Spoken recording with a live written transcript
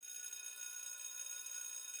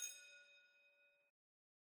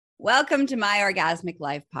Welcome to my Orgasmic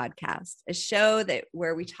Life podcast, a show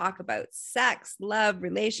where we talk about sex, love,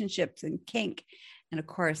 relationships, and kink. And of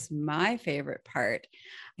course, my favorite part,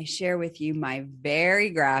 I share with you my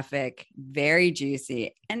very graphic, very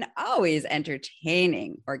juicy, and always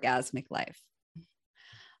entertaining orgasmic life.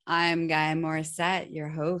 I'm Gaia Morissette, your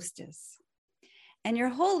hostess, and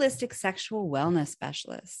your holistic sexual wellness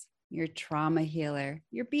specialist, your trauma healer,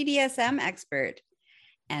 your BDSM expert,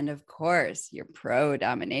 and of course, your pro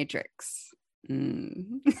dominatrix.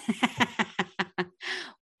 The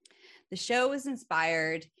show is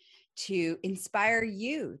inspired to inspire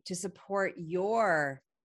you to support your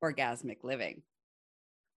orgasmic living.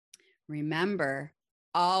 Remember,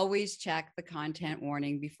 always check the content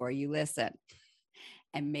warning before you listen,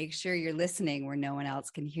 and make sure you're listening where no one else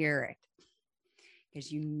can hear it,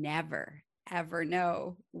 because you never, ever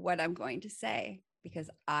know what I'm going to say, because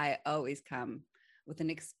I always come with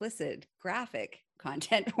an explicit graphic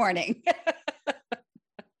content warning.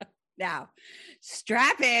 Now,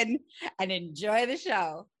 strap in and enjoy the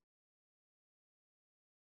show.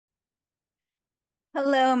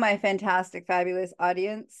 Hello, my fantastic, fabulous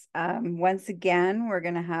audience. Once again, we're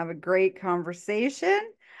going to have a great conversation.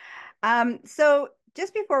 So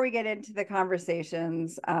just before we get into the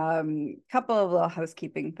conversations, couple of little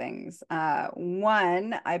housekeeping things.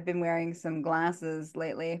 One, I've been wearing some glasses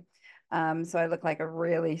lately. So I look like a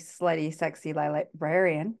really slutty, sexy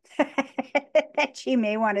librarian that you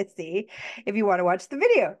may want to see if you want to watch the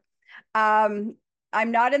video. I'm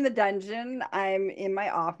not in the dungeon. I'm in my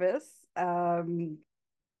office.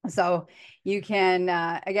 So you can,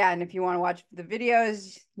 again, if you want to watch the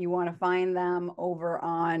videos, you want to find them over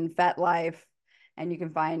on FetLife, and you can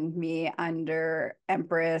find me under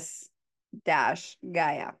Empress-Gaia.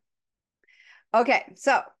 Okay,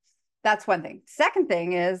 so that's one thing. Second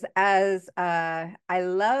thing is, as I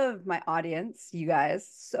love my audience, you guys,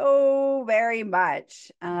 so very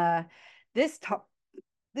much. This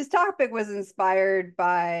topic was inspired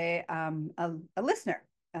by a listener.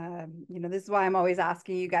 This is why I'm always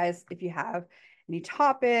asking you guys if you have any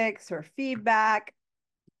topics or feedback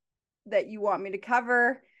that you want me to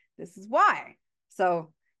cover. This is why.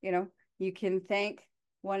 So, you can thank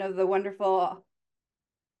one of the wonderful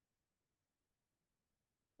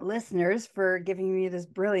listeners for giving me this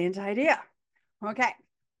brilliant idea. Okay,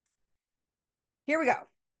 here we go.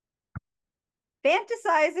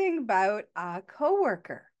 Fantasizing about a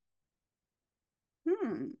coworker.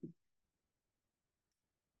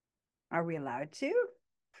 Are we allowed to?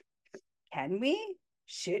 Can we?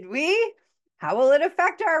 Should we? How will it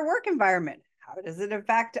affect our work environment? How does it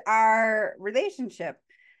affect our relationship?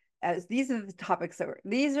 As these are the topics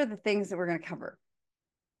these are the things that we're going to cover.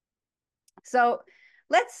 So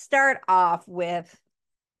let's start off with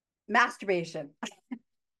masturbation.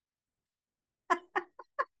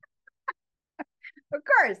 Of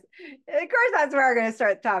course, that's where we're going to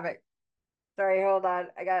start the topic. Sorry, hold on.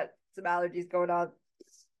 I got some allergies going on.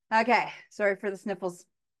 Okay, sorry for the sniffles.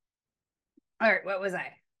 All right, what was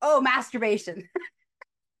I? Oh, masturbation.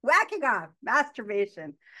 Whacking off,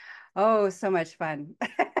 masturbation. Oh, so much fun.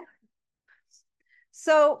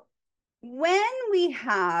 So when we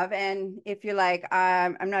have, and if you're like,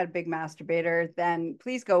 I'm not a big masturbator, then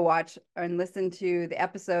please go watch and listen to the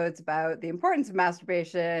episodes about the importance of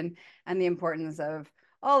masturbation and the importance of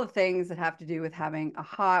all the things that have to do with having a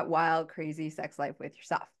hot, wild, crazy sex life with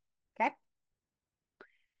yourself. Okay.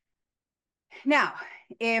 Now,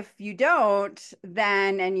 if you don't,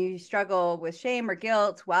 and you struggle with shame or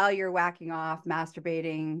guilt while you're whacking off,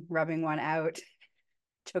 masturbating, rubbing one out,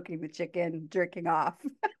 choking the chicken, jerking off.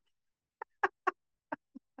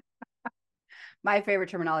 My favorite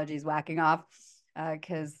terminology is whacking off,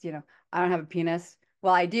 because, I don't have a penis.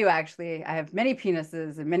 Well, I do actually. I have many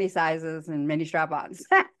penises and many sizes and many strap-ons.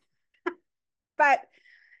 But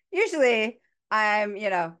usually I'm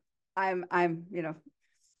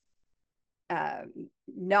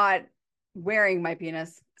not wearing my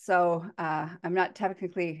penis. So I'm not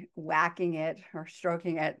technically whacking it or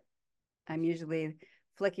stroking it. I'm usually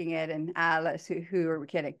flicking it, and who are we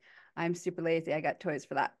kidding? I'm super lazy. I got toys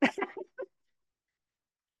for that.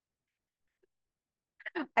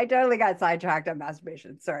 I totally got sidetracked on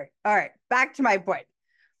masturbation. Sorry. All right, back to my point.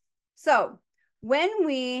 So when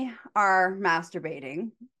we are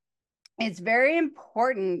masturbating, it's very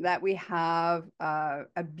important that we have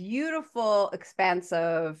a beautiful,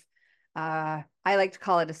 expansive, I like to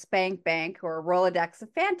call it a spank bank or a Rolodex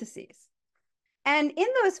of fantasies. And in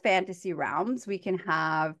those fantasy realms, we can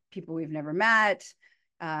have people we've never met,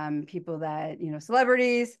 people that,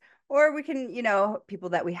 celebrities, or we can, people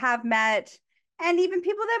that we have met, and even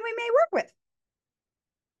people that we may work with.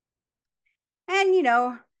 And,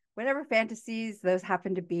 whatever fantasies those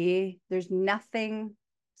happen to be, there's nothing.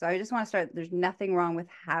 So I just want to start. There's nothing wrong with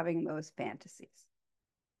having those fantasies.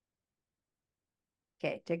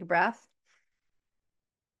 Okay, take a breath.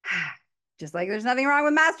 Just like there's nothing wrong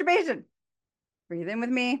with masturbation. Breathe in with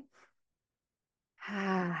me.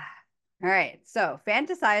 All right. So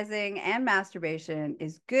fantasizing and masturbation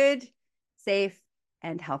is good, safe,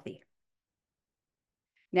 and healthy.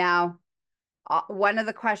 Now, one of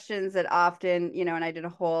the questions that often, and I did a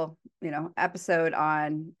whole, episode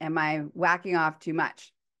on, am I whacking off too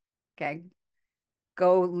much? Okay.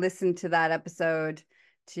 Go listen to that episode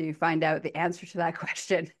to find out the answer to that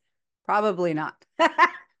question. Probably not.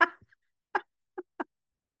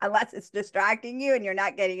 Unless it's distracting you and you're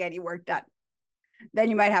not getting any work done. Then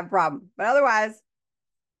you might have a problem. But otherwise,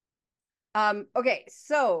 okay,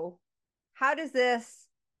 so how does this,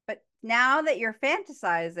 but now that you're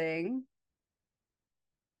fantasizing,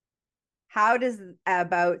 how does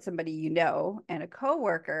about somebody you know and a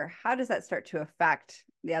coworker, how does that start to affect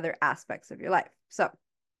the other aspects of your life? So,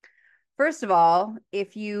 first of all,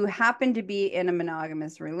 if you happen to be in a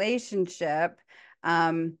monogamous relationship,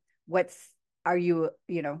 what's are you,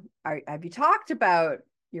 have you talked about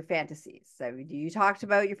your fantasies? So, do you talked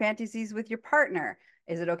about your fantasies with your partner?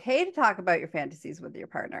 Is it okay to talk about your fantasies with your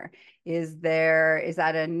partner? Is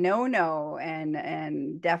that a no-no?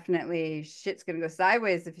 And definitely shit's gonna go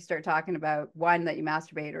sideways if you start talking about one, that you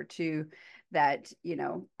masturbate, or two, that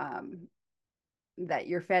that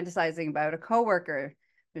you're fantasizing about a coworker.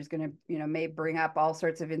 There's going to, may bring up all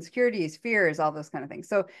sorts of insecurities, fears, all those kind of things.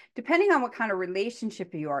 So depending on what kind of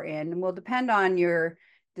relationship you are in, will depend on your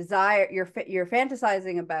desire, you're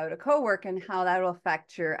fantasizing about a coworker and how that will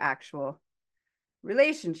affect your actual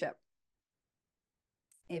relationship.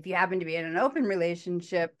 If you happen to be in an open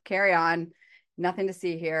relationship, carry on, nothing to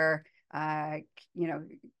see here.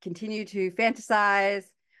 Continue to fantasize.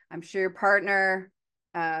 I'm sure your partner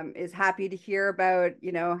is happy to hear about,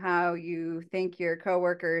 how you think your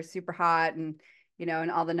coworker is super hot, and,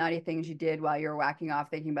 and all the naughty things you did while you're whacking off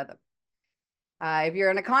thinking about them. If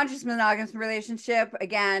you're in a conscious monogamous relationship,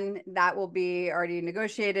 again, that will be already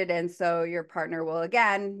negotiated. And so your partner will,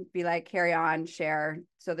 again, be like, carry on, share.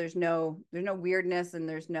 So there's no weirdness, and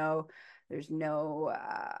there's no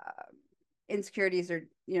insecurities, or,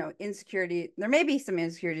 insecurity. There may be some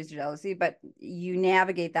insecurities or jealousy, but you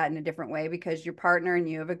navigate that in a different way because your partner and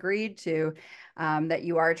you have agreed to that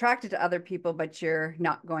you are attracted to other people, but you're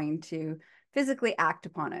not going to physically act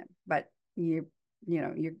upon it. But you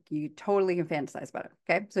totally can fantasize about it.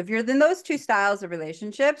 Okay. So if you're in those two styles of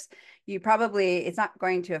relationships, it's not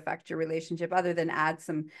going to affect your relationship other than add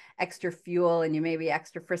some extra fuel, and you may be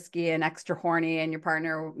extra frisky and extra horny, and your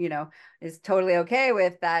partner, is totally okay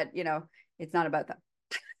with that. It's not about them.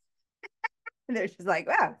 And they're just like,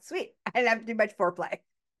 wow, sweet. I didn't have to do much foreplay.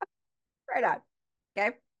 Right on.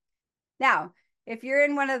 Okay. Now, if you're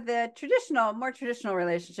in one of the more traditional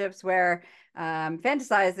relationships where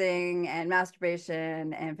fantasizing and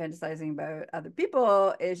masturbation and fantasizing about other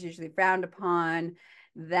people is usually frowned upon,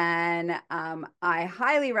 then I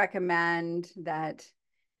highly recommend that,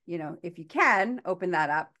 if you can, open that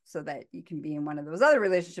up so that you can be in one of those other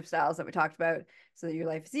relationship styles that we talked about, so that your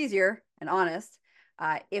life is easier and honest.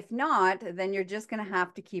 If not, then you're just going to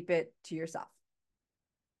have to keep it to yourself.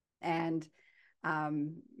 And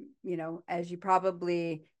as you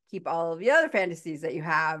probably keep all of the other fantasies that you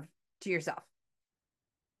have to yourself.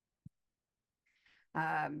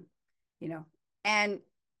 And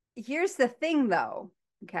here's the thing though,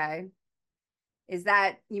 okay, is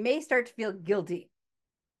that you may start to feel guilty.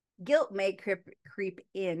 Guilt may creep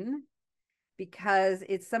in because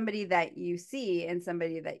it's somebody that you see, and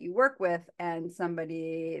somebody that you work with, and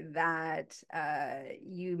somebody that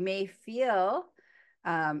you may feel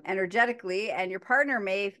energetically, and your partner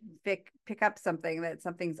may pick up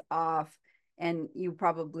something's off. And you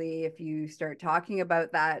probably, if you start talking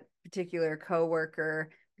about that particular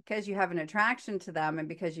coworker, because you have an attraction to them and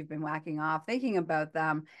because you've been whacking off thinking about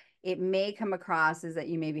them, it may come across as that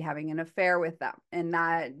you may be having an affair with them, and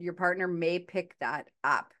that your partner may pick that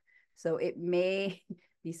up. So it may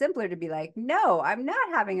be simpler to be like, no, I'm not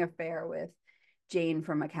having an affair with Jane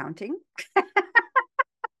from accounting.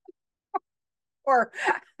 Or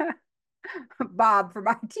Bob from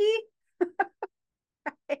IT.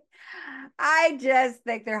 I just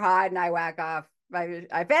think they're hot and I whack off.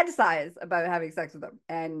 I fantasize about having sex with them.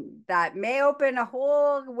 And that may open a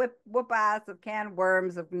whole whoop ass of can of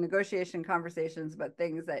worms of negotiation conversations about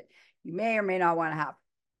things that you may or may not want to have.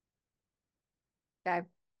 Okay.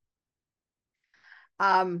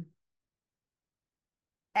 And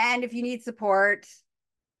if you need support,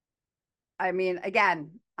 I mean, again,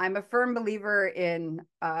 I'm a firm believer in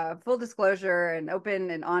full disclosure, and open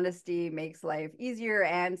and honesty makes life easier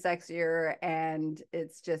and sexier, and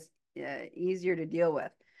it's just easier to deal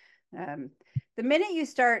with. Um, the minute you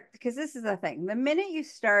start, because this is the thing, the minute you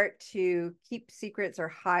start to keep secrets or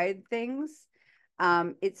hide things,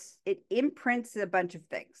 it imprints a bunch of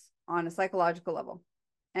things on a psychological level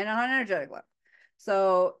and on an energetic level.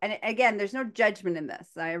 So, and again, there's no judgment in this.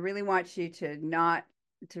 I really want you to not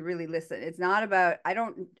to really listen. It's not about,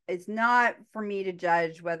 it's not for me to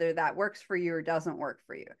judge whether that works for you or doesn't work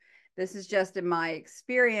for you. This is just in my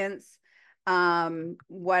experience,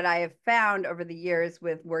 what I have found over the years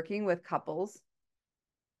with working with couples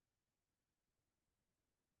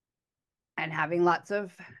and having lots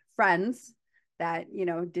of friends that,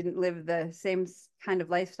 didn't live the same kind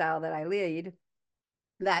of lifestyle that I lead,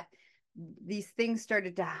 that these things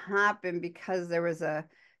started to happen because there was a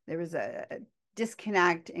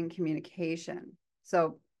disconnect in communication.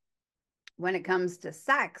 So when it comes to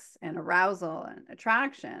sex and arousal and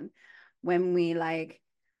attraction, when we like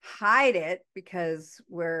hide it because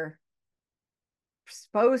we're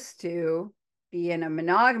supposed to be in a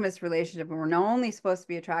monogamous relationship and we're only supposed to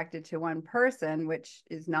be attracted to one person, which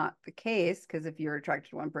is not the case, because if you're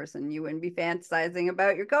attracted to one person, you wouldn't be fantasizing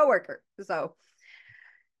about your coworker. So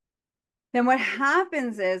then what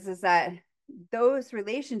happens is that those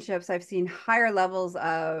relationships, I've seen higher levels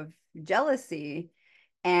of jealousy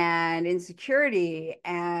and insecurity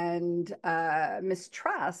and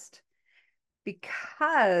mistrust,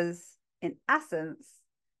 because in essence,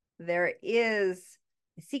 there is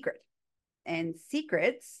a secret, and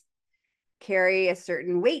secrets carry a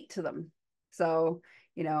certain weight to them. So,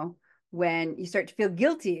 when you start to feel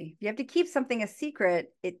guilty, if you have to keep something a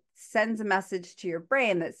secret, it sends a message to your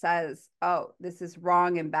brain that says, oh, this is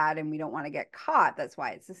wrong and bad, and we don't want to get caught. That's why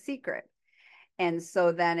it's a secret. And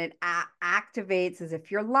so then it activates as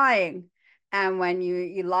if you're lying. And when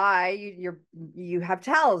you lie, you have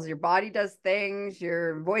tells. Your body does things,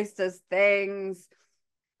 your voice does things.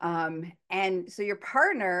 And so your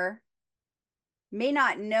partner may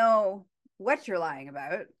not know what you're lying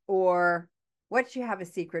about or what you have a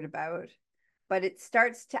secret about, but it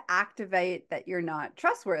starts to activate that you're not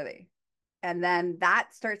trustworthy. And then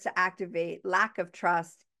that starts to activate lack of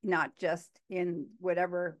trust, not just in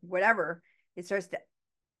whatever, it starts to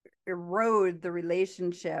erode the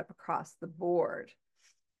relationship across the board.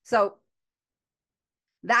 So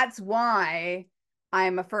that's why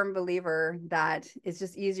I'm a firm believer that it's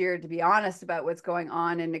just easier to be honest about what's going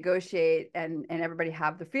on and negotiate, and everybody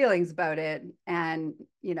have the feelings about it, and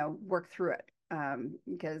work through it,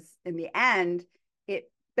 because in the end it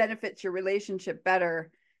benefits your relationship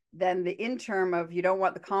better than the interim of you don't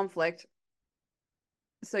want the conflict,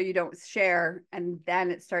 so you don't share, and then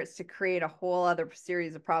it starts to create a whole other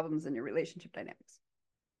series of problems in your relationship dynamics.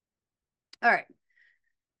 All right.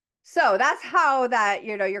 So that's how that,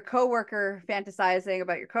 your coworker, fantasizing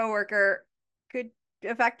about your coworker could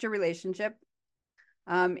affect your relationship,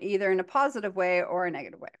 either in a positive way or a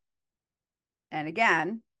negative way. And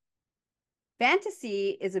again,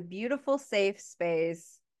 fantasy is a beautiful, safe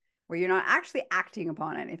space where you're not actually acting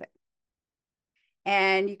upon anything.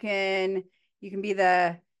 And you can be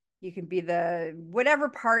the whatever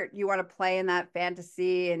part you want to play in that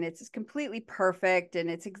fantasy, and it's just completely perfect,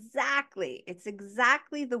 and it's exactly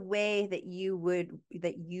the way that you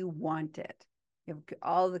want it. You have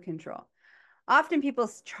all the control. Often people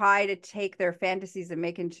try to take their fantasies and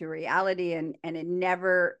make into reality, and it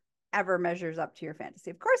never ever measures up to your fantasy.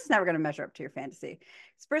 Of course, it's never going to measure up to your fantasy.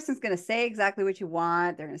 This person's going to say exactly what you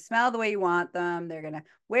want. They're going to smell the way you want them. They're going to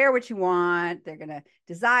wear what you want. They're going to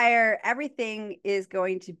desire. Everything is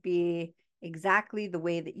going to be exactly the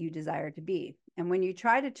way that you desire to be. And when you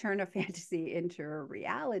try to turn a fantasy into a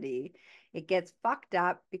reality, it gets fucked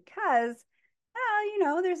up because,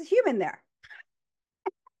 there's a human there.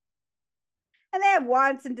 And they have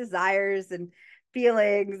wants and desires and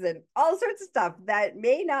feelings and all sorts of stuff that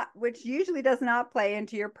which usually does not play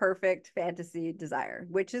into your perfect fantasy desire,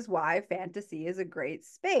 which is why fantasy is a great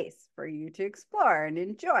space for you to explore and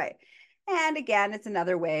enjoy. And again, it's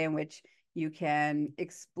another way in which you can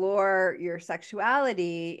explore your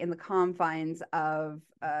sexuality in the confines of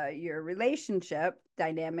your relationship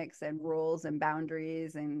dynamics and rules and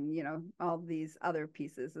boundaries and, all these other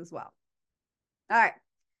pieces as well. All right.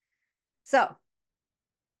 So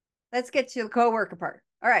let's get to the coworker part.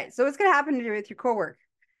 All right. So what's going to happen with your coworker?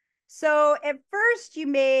 So at first you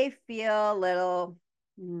may feel a little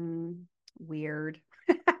weird.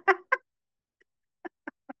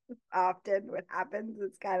 Often what happens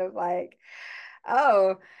is kind of like,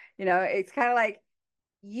 oh, it's kind of like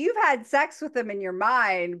you've had sex with them in your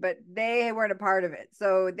mind, but they weren't a part of it.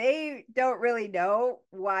 So they don't really know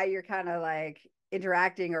why you're kind of like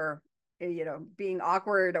interacting or, being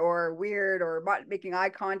awkward or weird or making eye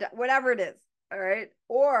contact, whatever it is. All right.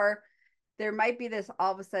 Or there might be this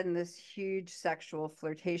all of a sudden, this huge sexual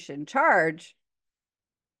flirtation charge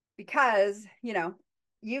because,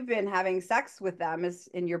 you've been having sex with them is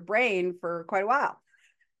in your brain for quite a while.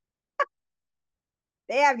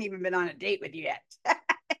 They haven't even been on a date with you yet.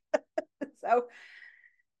 so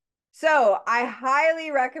So I highly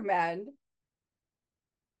recommend,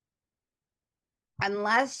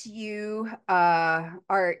 unless you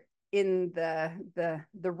are in the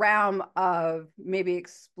realm of maybe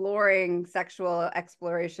exploring sexual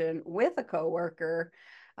exploration with a coworker,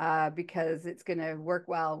 because it's going to work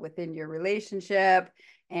well within your relationship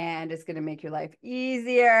and it's going to make your life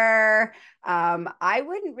easier. I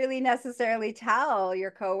wouldn't really necessarily tell your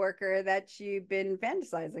coworker that you've been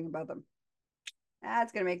fantasizing about them.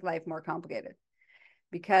 That's going to make life more complicated,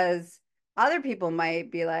 because other people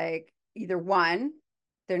might be like, either one,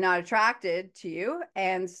 they're not attracted to you.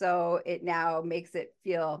 And so it now makes it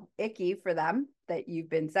feel icky for them that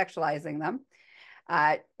you've been sexualizing them.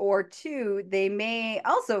 Or two, they may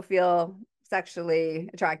also feel sexually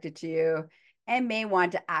attracted to you and may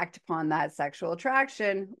want to act upon that sexual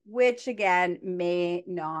attraction, which again may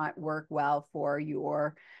not work well for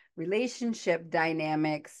your relationship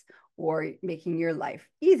dynamics or making your life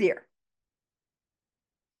easier.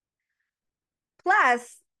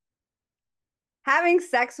 Plus, having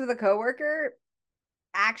sex with a coworker,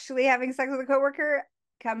 actually having sex with a coworker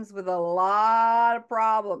comes with a lot of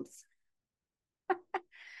problems.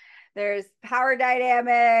 There's power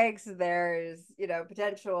dynamics, there's,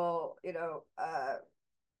 potential,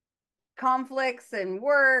 conflicts in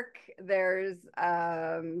work, there's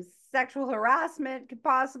sexual harassment could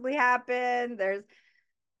possibly happen. There's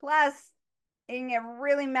plus it can get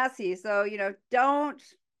really messy. So, don't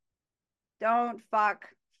fuck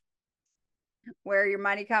where your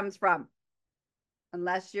money comes from,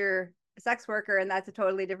 unless you're a sex worker, and that's a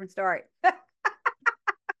totally different story.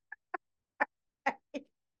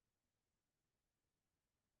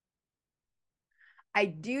 I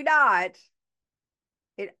do not.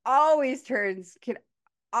 It always can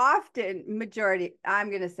often, I'm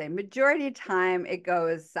going to say majority of time, it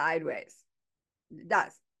goes sideways. It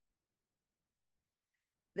does.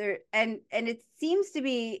 And it seems to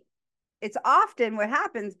be, it's often what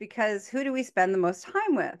happens because who do we spend the most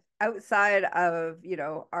time with outside of,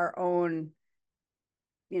 our own,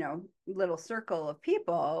 little circle of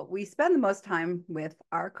people? We spend the most time with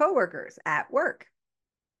our coworkers at work.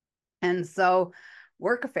 And so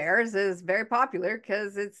work affairs is very popular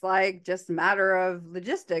because it's like just a matter of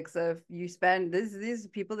logistics of you spend these are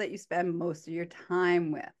people that you spend most of your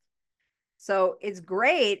time with. So it's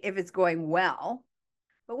great if it's going well,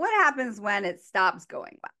 but what happens when it stops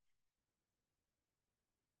going well?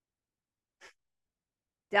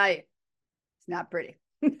 Tell you, it's not pretty.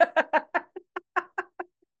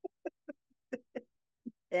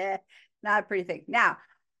 Yeah, not a pretty thing. Now,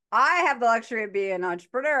 I have the luxury of being an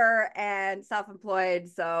entrepreneur and self-employed,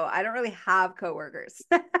 so I don't really have coworkers.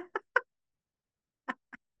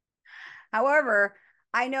 However,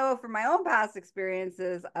 I know from my own past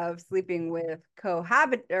experiences of sleeping with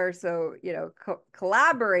collaborators,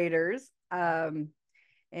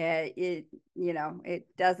 it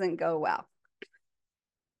doesn't go well.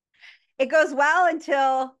 It goes well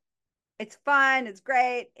until it's fun, it's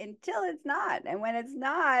great, until it's not. And when it's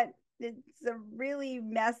not, it's a really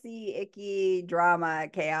messy, icky drama,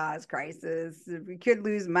 chaos, crisis. We could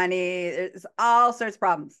lose money. There's all sorts of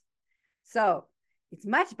problems. So it's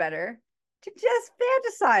much better to just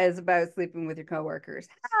fantasize about sleeping with your coworkers.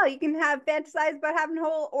 Hell, you can fantasize about having a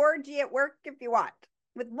whole orgy at work if you want,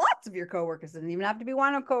 with lots of your coworkers. It doesn't even have to be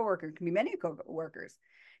one coworker. It can be many coworkers.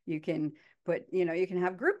 You can you can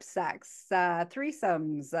have group sex,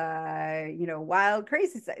 threesomes, wild,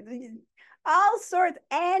 crazy sex, all sorts,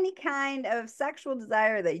 any kind of sexual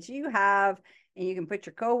desire that you have, and you can put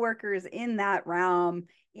your coworkers in that realm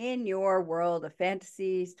in your world of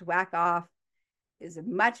fantasies to whack off, is a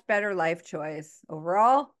much better life choice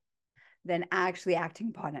overall than actually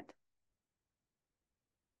acting upon it.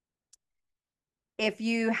 If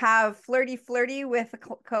you have flirty with a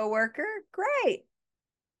coworker, great.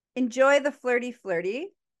 Enjoy the flirty,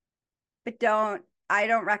 but I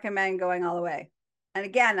don't recommend going all the way. And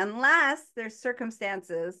again, unless there's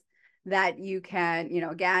circumstances that you can,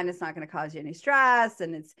 again, it's not going to cause you any stress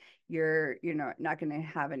and you're not going to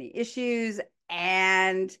have any issues.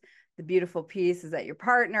 And the beautiful piece is that your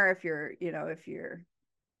partner, if you're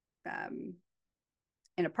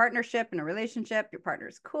in a partnership, in a relationship, your partner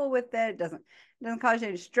is cool with it, doesn't cause you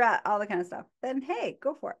any stress, all that kind of stuff, then hey,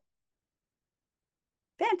 go for it.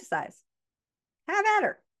 Fantasize. Have at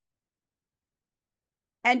her.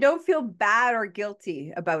 And don't feel bad or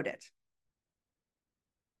guilty about it.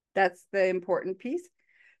 That's the important piece.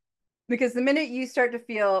 Because the minute you start to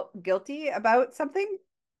feel guilty about something,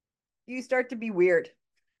 you start to be weird.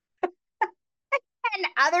 And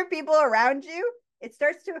other people around you, it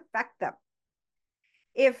starts to affect them.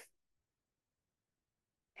 If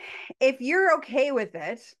you're okay with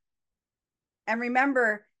it, and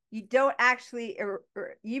remember, you don't actually, or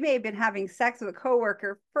you may have been having sex with a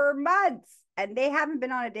coworker for months and they haven't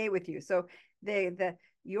been on a date with you. So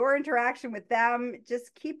your interaction with them,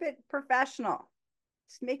 just keep it professional.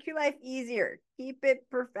 Just make your life easier. Keep it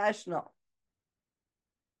professional.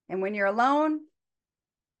 And when you're alone,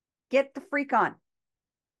 get the freak on.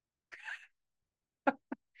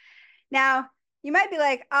 Now, you might be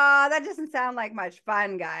like, oh, that doesn't sound like much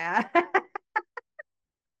fun, Gaia.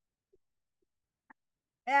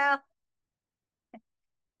 Yeah,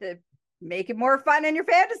 to make it more fun in your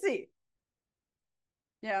fantasy.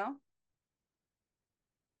 You know,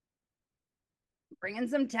 bring in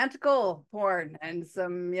some tentacle porn and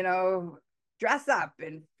some, dress up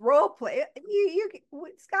and role play.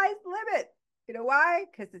 Sky's the limit. You know why?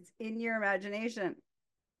 Because it's in your imagination.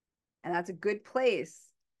 And that's a good place.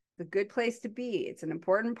 It's a good place to be. It's an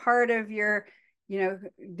important part of your,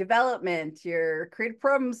 development, your creative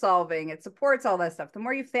problem solving. It supports all that stuff. The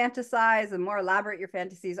more you fantasize, the more elaborate your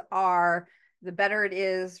fantasies are, the better it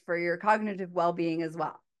is for your cognitive well-being as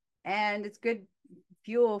well. And it's good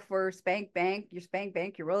fuel for Spank Bank, your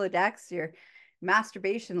Rolodex, your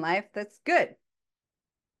masturbation life. That's good.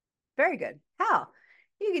 Very good. Hell,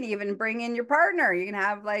 you can even bring in your partner. You can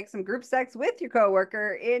have like some group sex with your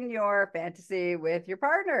coworker in your fantasy with your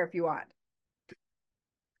partner if you want.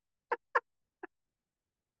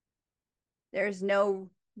 There's no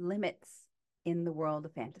limits in the world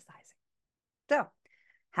of fantasizing. So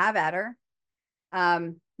have at her.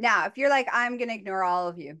 Now, if you're like, I'm going to ignore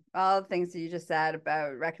all the things that you just said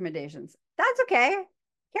about recommendations, that's okay.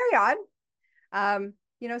 Carry on.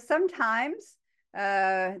 Sometimes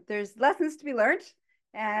there's lessons to be learned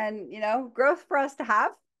and, growth for us to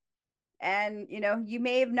have. And, you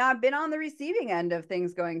may have not been on the receiving end of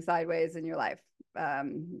things going sideways in your life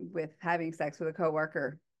with having sex with a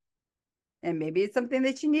coworker. And maybe it's something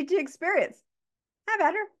that you need to experience. Have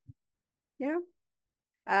at her.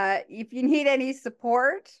 If you need any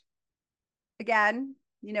support, again,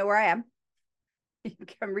 you know where I am. You can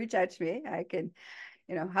come reach out to me. I can,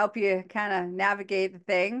 help you kind of navigate the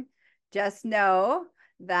thing. Just know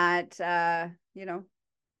that, yeah,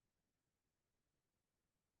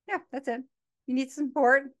 that's it. You need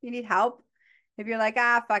support. You need help. If you're like,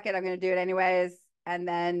 fuck it, I'm going to do it anyways. And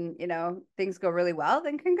then, things go really well,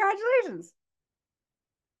 then congratulations.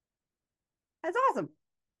 That's awesome.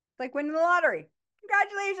 It's like winning the lottery.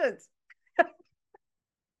 Congratulations.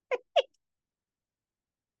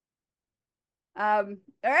 All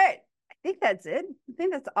right. I think that's it. I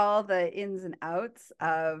think that's all the ins and outs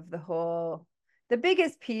of the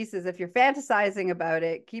biggest piece is if you're fantasizing about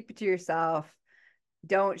it, keep it to yourself.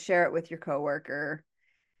 Don't share it with your coworker.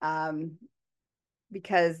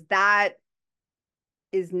 Because that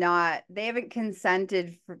is not, they haven't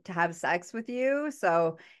consented to have sex with you.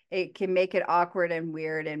 So it can make it awkward and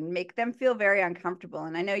weird and make them feel very uncomfortable.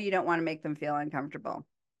 And I know you don't want to make them feel uncomfortable.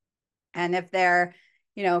 And if they're,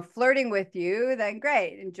 flirting with you, then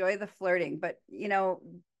great, enjoy the flirting. But, it'll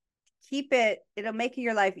make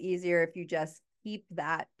your life easier if you just keep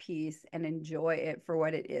that piece and enjoy it for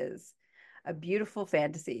what it is. A beautiful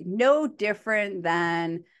fantasy, no different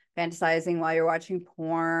than fantasizing while you're watching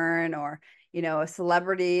porn or, a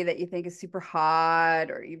celebrity that you think is super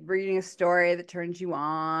hot or you're reading a story that turns you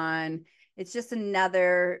on. It's just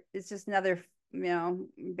another,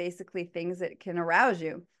 basically things that can arouse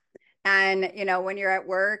you. And, when you're at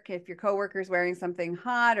work, if your coworker's wearing something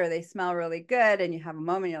hot or they smell really good and you have a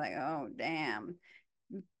moment, you're like, oh, damn.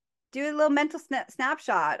 Do a little mental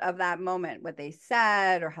snapshot of that moment, what they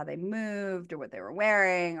said or how they moved or what they were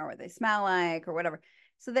wearing or what they smell like or whatever.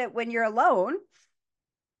 So that when you're alone,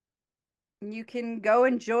 you can go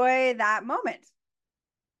enjoy that moment.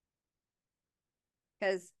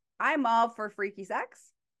 Because I'm all for freaky sex.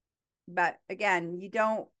 But again,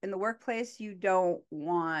 in the workplace, you don't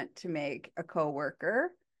want to make a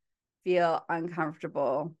coworker feel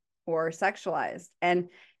uncomfortable or sexualized. And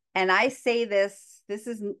I say this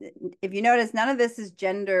is, if you notice, none of this is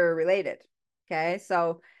gender related. Okay.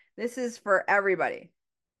 So this is for everybody,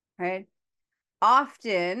 right?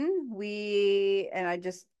 Often and I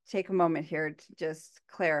just take a moment here to just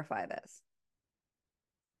clarify this.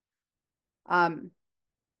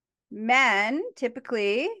 Men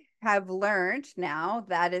typically have learned now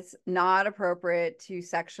that it's not appropriate to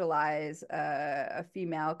sexualize a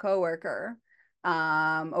female coworker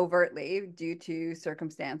overtly due to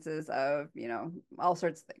circumstances of, all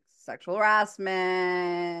sorts of things: sexual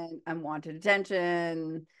harassment, unwanted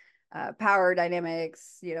attention, power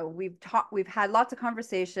dynamics. We've had lots of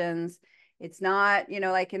conversations. It's not,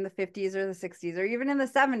 like in the 50s or the 60s or even in the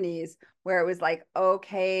 70s where it was like,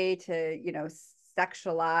 okay to,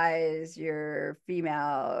 sexualize your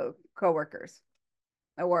female coworkers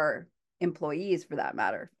or employees for that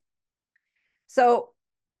matter. So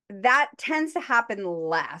that tends to happen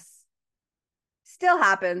less. Still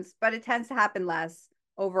happens, but it tends to happen less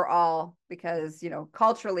overall because,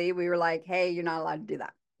 culturally we were like, hey, you're not allowed to do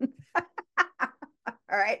that.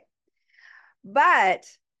 All right. But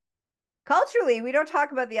culturally, we don't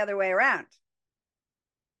talk about the other way around.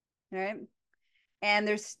 All right. And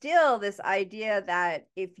there's still this idea that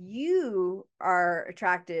if you are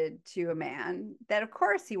attracted to a man, that of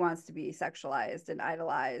course he wants to be sexualized and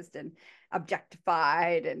idolized and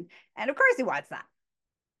objectified. And of course he wants that.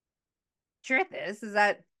 Truth is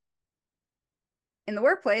that in the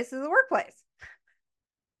workplace is the workplace.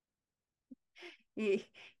 He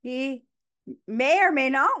may or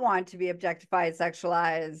may not want to be objectified,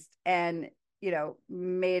 sexualized, and,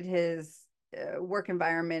 made his work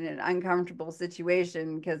environment an uncomfortable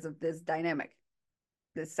situation because of this dynamic,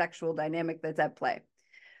 this sexual dynamic that's at play.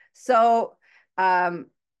 So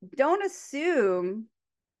don't assume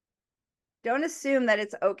that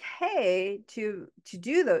it's okay to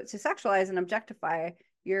do those, to sexualize and objectify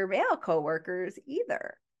your male coworkers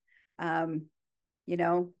either.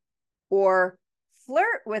 Or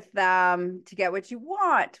flirt with them to get what you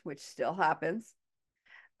want, which still happens.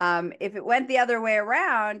 If it went the other way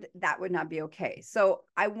around, that would not be okay. So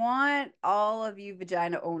I want all of you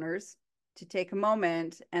vagina owners to take a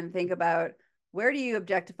moment and think about, where do you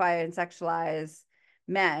objectify and sexualize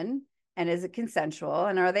men? And is it consensual?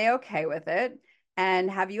 And are they okay with it? And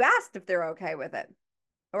have you asked if they're okay with it?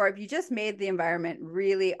 Or have you just made the environment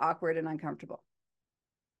really awkward and uncomfortable?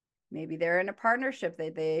 Maybe they're in a partnership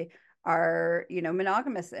that they are,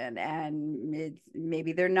 monogamous in, and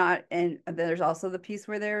maybe they're not. And there's also the piece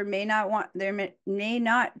where they may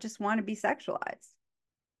not just want to be sexualized.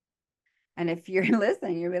 And if you're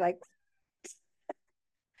listening, you'll be like,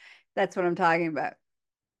 that's what I'm talking about.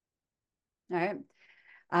 All right.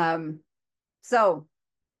 So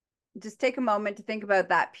just take a moment to think about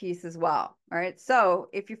that piece as well. All right. So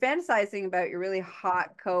if you're fantasizing about your really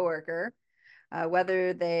hot coworker,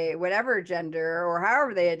 whatever gender or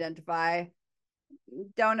however they identify,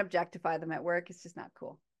 don't objectify them at work. It's just not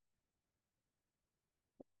cool.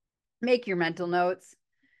 Make your mental notes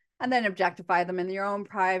and then objectify them in your own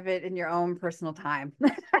private, in your own personal time.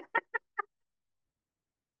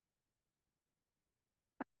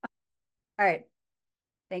 All right.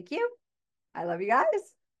 Thank you. I love you guys.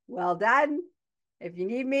 Well done. If you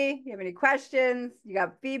need me, you have any questions, you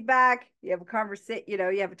got feedback, you have a conversation, you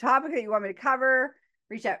have a topic that you want me to cover,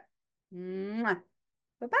 reach out.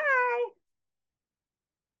 Bye-bye.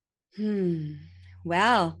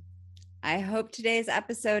 Well, I hope today's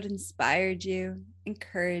episode inspired you,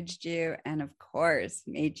 encouraged you, and of course,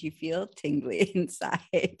 made you feel tingly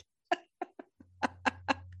inside.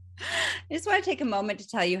 I just want to take a moment to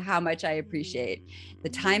tell you how much I appreciate the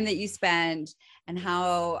time that you spend and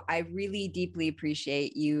how I really deeply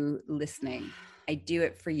appreciate you listening. I do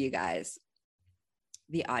it for you guys,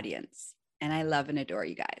 the audience, and I love and adore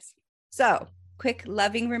you guys. So, quick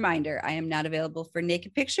loving reminder, I am not available for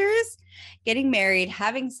naked pictures, getting married,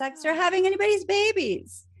 having sex, or having anybody's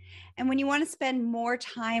babies. And when you want to spend more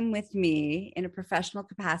time with me in a professional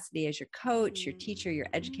capacity as your coach, your teacher, your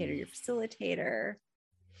educator, your facilitator,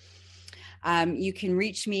 you can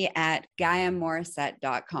reach me at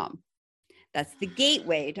GaiaMorissette.com. That's the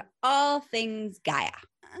gateway to all things Gaia.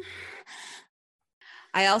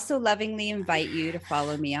 I also lovingly invite you to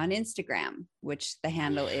follow me on Instagram, which the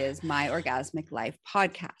handle is My Orgasmic Life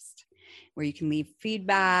Podcast, where you can leave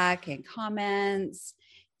feedback and comments.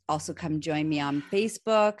 Also come join me on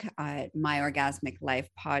Facebook at My Orgasmic Life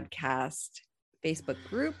Podcast Facebook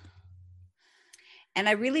group. And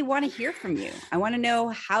I really want to hear from you. I want to know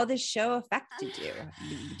how this show affected you.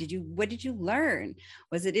 What did you learn?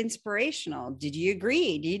 Was it inspirational? Did you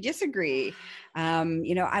agree? Do you disagree? I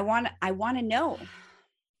want to know,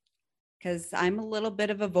 because I'm a little bit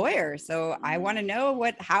of a voyeur. So I want to know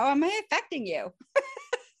how am I affecting you?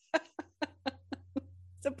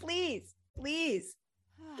 So please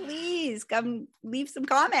come leave some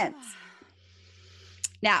comments.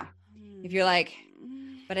 Now, if you're like,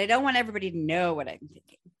 but I don't want everybody to know what I'm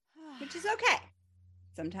thinking, which is okay.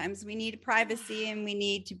 Sometimes we need privacy and we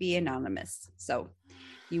need to be anonymous. So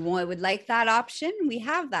you would like that option? We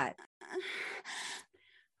have that.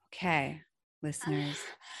 Okay, listeners,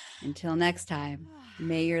 until next time,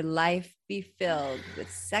 may your life be filled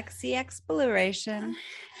with sexy exploration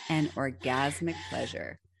and orgasmic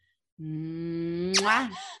pleasure. Mwah.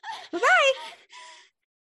 Bye-bye.